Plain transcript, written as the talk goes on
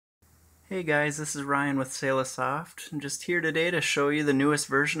Hey guys, this is Ryan with Salisoft. I'm just here today to show you the newest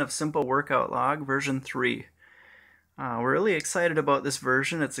version of Simple Workout Log, version 3. We're really excited about this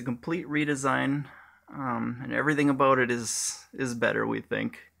version. It's a complete redesign, and everything about it is better, we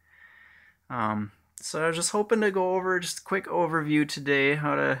think. So I was just hoping to go over just a quick overview today,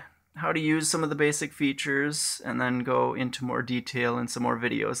 how to use some of the basic features, and then go into more detail in some more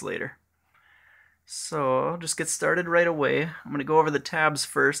videos later. So I'll just get started right away. I'm going to go over the tabs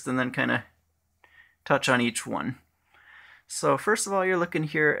first and then kind of touch on each one. So first of all, you're looking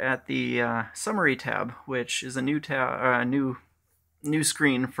here at the summary tab, which is a new tab, new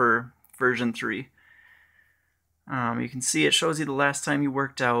screen for version 3. You can see it shows you the last time you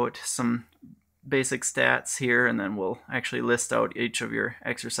worked out, some basic stats here, and then we'll actually list out each of your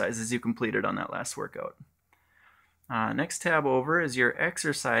exercises you completed on that last workout. Next tab over is your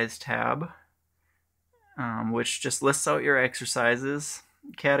exercise tab, which just lists out your exercises.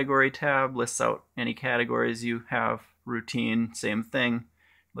 Category tab lists out any categories you have. Routine, same thing,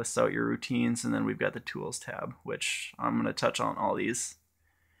 lists out your routines. And then we've got the tools tab, which I'm going to touch on all these.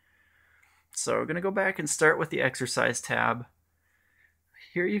 So we're going to go back and start with the exercise tab.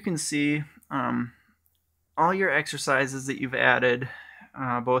 Here you can see all your exercises that you've added,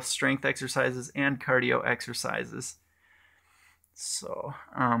 both strength exercises and cardio exercises. So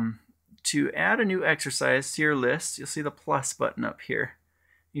to add a new exercise to your list, you'll see the plus button up here.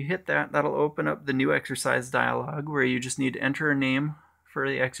 You hit that, that'll open up the new exercise dialog where you just need to enter a name for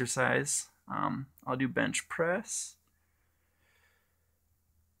the exercise. I'll do bench press.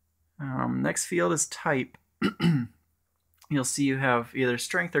 Next field is type. You'll see you have either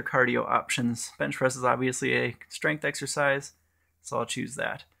strength or cardio options. Bench press is obviously a strength exercise, so I'll choose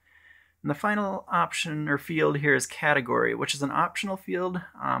that. And the final option or field here is category, which is an optional field,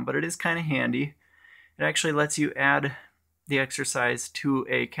 but it is kind of handy. It actually lets you add the exercise to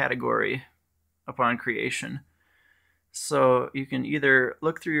a category upon creation. So you can either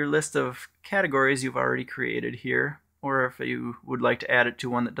look through your list of categories you've already created here, or if you would like to add it to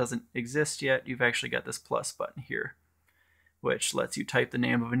one that doesn't exist yet, you've actually got this plus button here, which lets you type the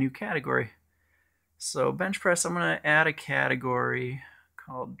name of a new category. So bench press, I'm going to add a category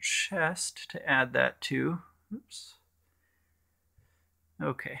called chest to add that to. Oops.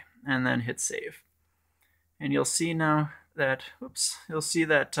 Okay, and then hit save. And you'll see now that,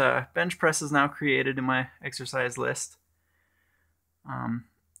 bench press is now created in my exercise list.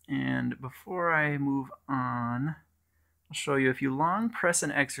 And before I move on, I'll show you if you long press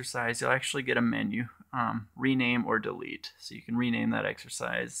an exercise, you'll actually get a menu, rename or delete. So you can rename that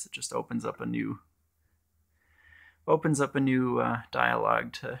exercise. It just opens up a new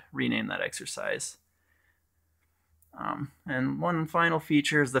dialog to rename that exercise. And one final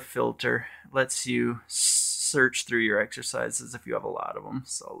feature is the filter. It lets you search through your exercises if you have a lot of them.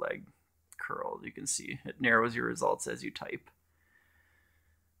 So leg curl, you can see it narrows your results as you type.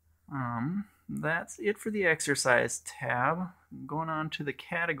 That's it for the exercise tab. Going on to the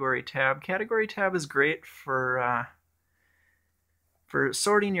category tab. Category tab is great for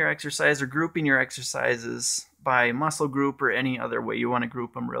sorting your exercise or grouping your exercises by muscle group or any other way you want to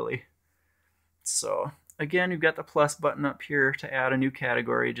group them, really. So again, you've got the plus button up here to add a new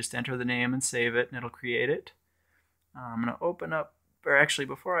category. Just enter the name and save it, and it'll create it. I'm going to open up, or actually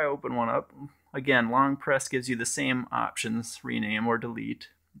before I open one up, again, long press gives you the same options, rename or delete.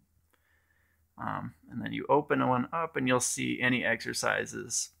 And then you open one up and you'll see any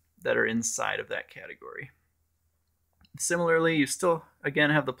exercises that are inside of that category. Similarly, you still, again,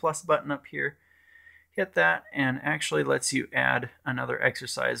 have the plus button up here. Hit that and actually lets you add another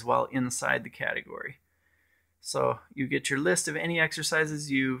exercise while inside the category. So you get your list of any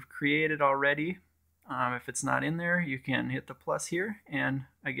exercises you've created already. If it's not in there, you can hit the plus here and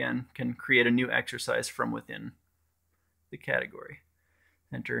again can create a new exercise from within the category.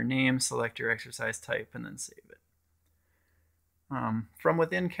 Enter a name, select your exercise type, and then save it. From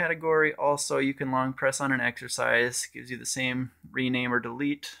within category, also you can long press on an exercise. It gives you the same rename or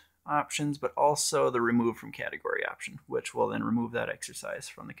delete options, but also the remove from category option, which will then remove that exercise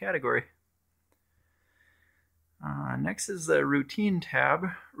from the category. Next is the routine tab.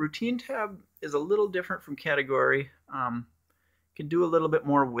 Routine tab is a little different from category. Can do a little bit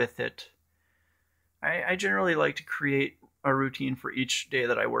more with it. I generally like to create a routine for each day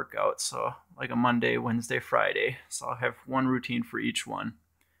that I work out. So like a Monday, Wednesday, Friday. So I'll have one routine for each one.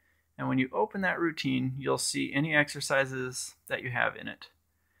 And when you open that routine, you'll see any exercises that you have in it.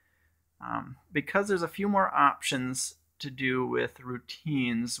 Because there's a few more options to do with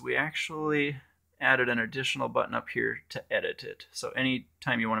routines, we actually added an additional button up here to edit it. So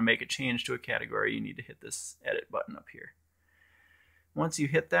anytime you want to make a change to a category, you need to hit this edit button up here. Once you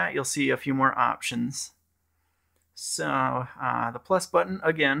hit that, you'll see a few more options. So the plus button,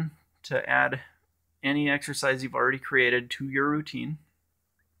 again, to add any exercise you've already created to your routine.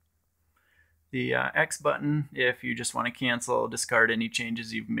 The X button, if you just want to cancel, discard any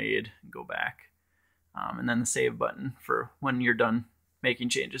changes you've made, and go back. And then the save button for when you're done making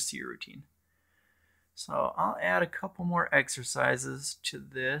changes to your routine. So I'll add a couple more exercises to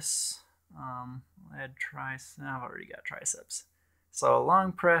this. I'll add triceps. I've already got triceps. So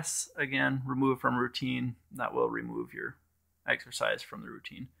long press, again, remove from routine. That will remove your exercise from the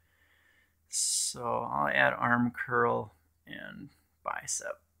routine. So I'll add arm curl and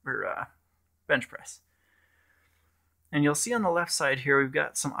bicep or bench press. And you'll see on the left side here we've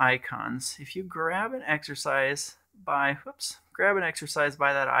got some icons. If you grab an exercise by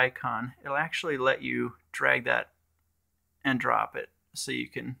that icon, it'll actually let you drag that and drop it so you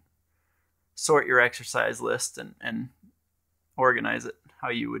can sort your exercise list and organize it how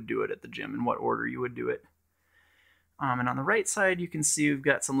you would do it at the gym, in what order you would do it. And on the right side, you can see we've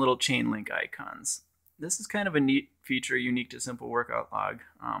got some little chain link icons. This is kind of a neat feature unique to Simple Workout Log.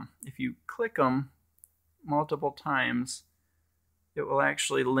 If you click them multiple times, it will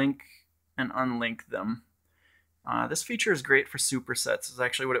actually link and unlink them. This feature is great for supersets. It's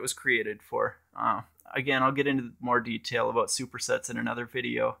actually what it was created for. Again, I'll get into more detail about supersets in another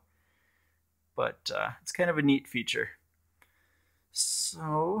video, but it's kind of a neat feature.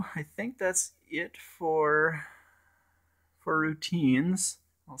 So I think that's it for routines.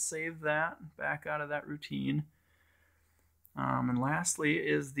 I'll save that, back out of that routine. And lastly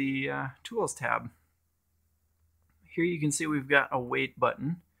is the Tools tab. Here you can see we've got a weight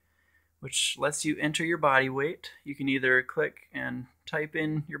button, which lets you enter your body weight. You can either click and type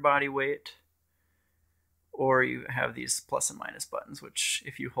in your body weight, or you have these plus and minus buttons, which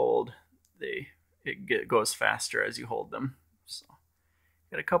if you hold, it goes faster as you hold them. So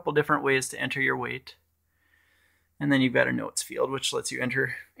got a couple different ways to enter your weight. And then you've got a notes field, which lets you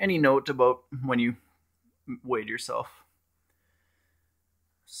enter any note about when you weighed yourself.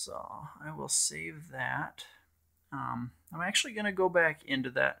 So I will save that. I'm actually going to go back into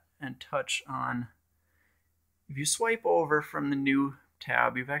that and touch on, if you swipe over from the new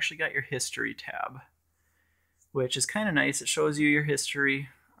tab, you've actually got your history tab, which is kind of nice. It shows you your history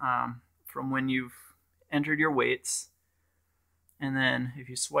from when you've entered your weights. And then if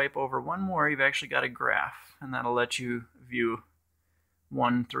you swipe over one more, you've actually got a graph, and that'll let you view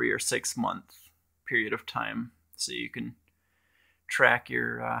 1, 3, or 6 month period of time, so you can track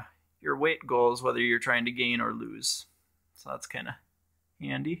your weight goals, whether you're trying to gain or lose. So that's kind of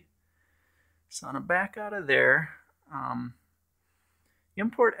handy. So I'm gonna back out of there.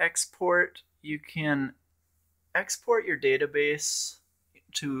 Import export, you can export your database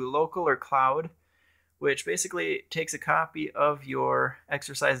to local or cloud, which basically takes a copy of your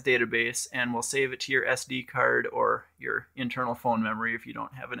exercise database and will save it to your SD card or your internal phone memory if you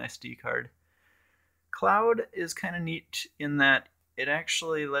don't have an SD card. Cloud is kind of neat in that it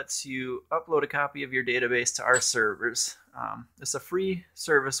actually lets you upload a copy of your database to our servers. It's a free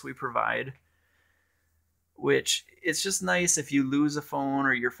service we provide, which it's just nice if you lose a phone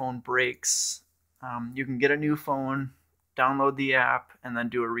or your phone breaks. You can get a new phone, download the app, and then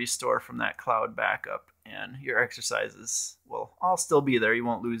do a restore from that cloud backup, and your exercises will all still be there. You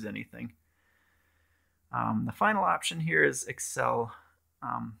won't lose anything. The final option here is Excel.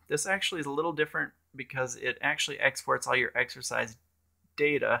 This actually is a little different because it actually exports all your exercise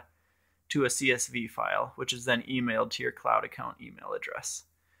data to a CSV file, which is then emailed to your cloud account email address.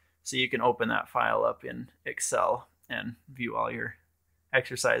 So you can open that file up in Excel and view all your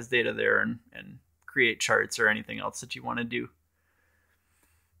exercise data there and create charts or anything else that you want to do.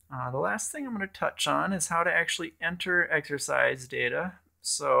 The last thing I'm going to touch on is how to actually enter exercise data.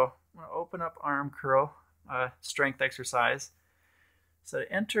 So I'm going to open up arm curl, strength exercise. So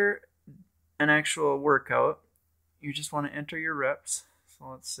to enter an actual workout, you just want to enter your reps. So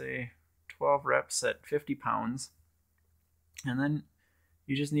let's say 12 reps at 50 pounds. And then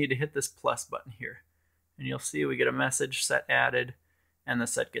you just need to hit this plus button here. And you'll see we get a message, set added, and the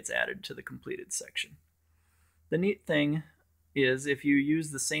set gets added to the completed section. The neat thing is if you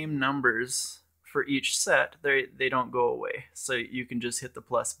use the same numbers for each set, they don't go away. So you can just hit the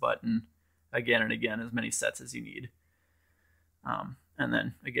plus button again and again, as many sets as you need. And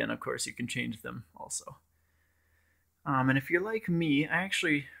then again, of course, you can change them also. And if you're like me, I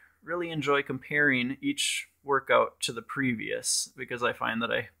actually really enjoy comparing each workout to the previous, because I find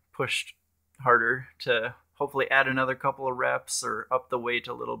that I pushed harder to hopefully add another couple of reps or up the weight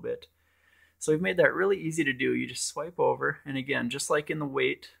a little bit. So we've made that really easy to do. You just swipe over, and again, just like in the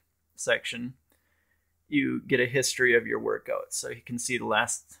weight section, you get a history of your workouts. So you can see the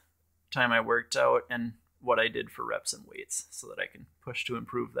last time I worked out and what I did for reps and weights so that I can push to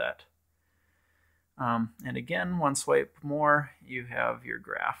improve that. And again, one swipe more, you have your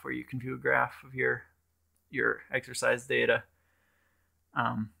graph where you can view a graph of your exercise data,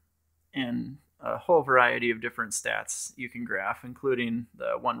 and a whole variety of different stats you can graph, including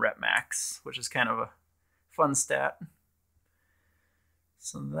the 1 rep max, which is kind of a fun stat.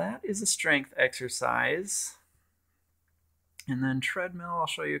 So that is a strength exercise. And then treadmill, I'll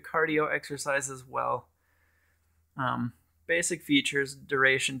show you cardio exercise as well. Basic features: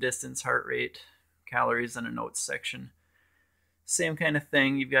 duration, distance, heart rate, calories, and a notes section. Same kind of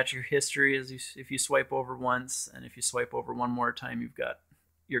thing. You've got your history as if you swipe over once, and if you swipe over one more time, you've got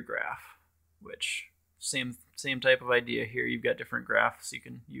your graph, which same type of idea here. You've got different graphs you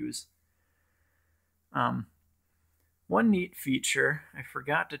can use. One neat feature I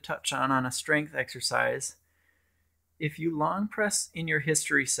forgot to touch on a strength exercise: if you long press in your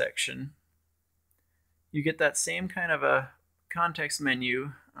history section, you get that same kind of a context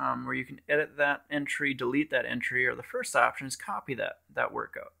menu where you can edit that entry, delete that entry, or the first option is copy that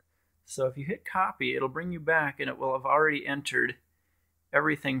workout. So if you hit copy, it'll bring you back and it will have already entered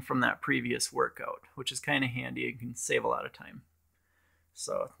everything from that previous workout, which is kind of handy and can save a lot of time.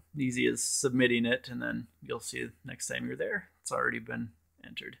 So easy as submitting it, and then you'll see next time you're there, it's already been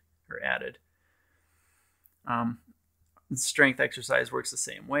entered or added. Strength exercise works the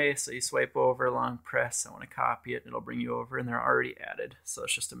same way. So you swipe over, long press, I want to copy it, it'll bring you over, and they're already added. So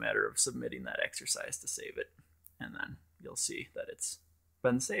it's just a matter of submitting that exercise to save it, and then you'll see that it's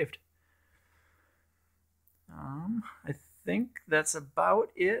been saved. I think that's about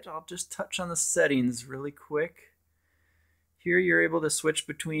it. I'll just touch on the settings really quick. Here you're able to switch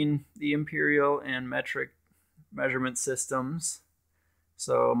between the imperial and metric measurement systems.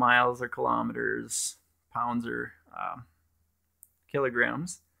 So miles or kilometers, pounds or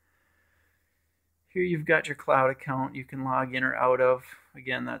kilograms. Here you've got your cloud account you can log in or out of.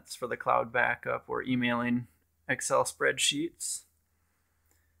 Again, that's for the cloud backup or emailing Excel spreadsheets.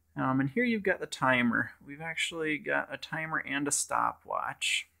 And here you've got the timer. We've actually got a timer and a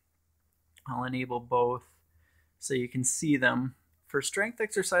stopwatch. I'll enable both so you can see them. For strength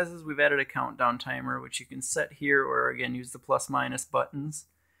exercises, we've added a countdown timer, which you can set here, or again use the plus minus buttons.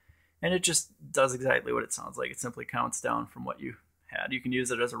 And it just does exactly what it sounds like. It simply counts down from what you had. You can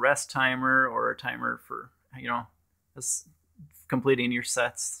use it as a rest timer or a timer for, completing your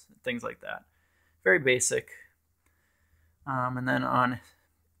sets, things like that. Very basic. And then on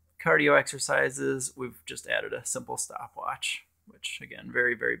cardio exercises, we've just added a simple stopwatch, which again,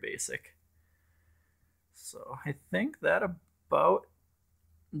 very, very basic. So I think that about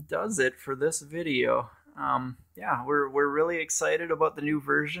does it for this video. Yeah, we're really excited about the new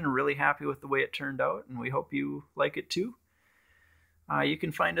version, really happy with the way it turned out, and we hope you like it too. You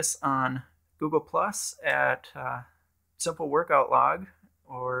can find us on Google Plus at Simple Workout Log,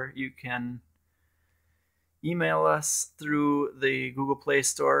 or you can email us through the Google Play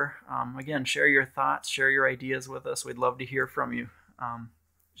Store. Again, share your thoughts, share your ideas with us. We'd love to hear from you.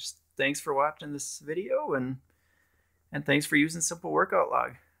 Just thanks for watching this video, and thanks for using Simple Workout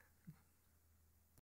Log.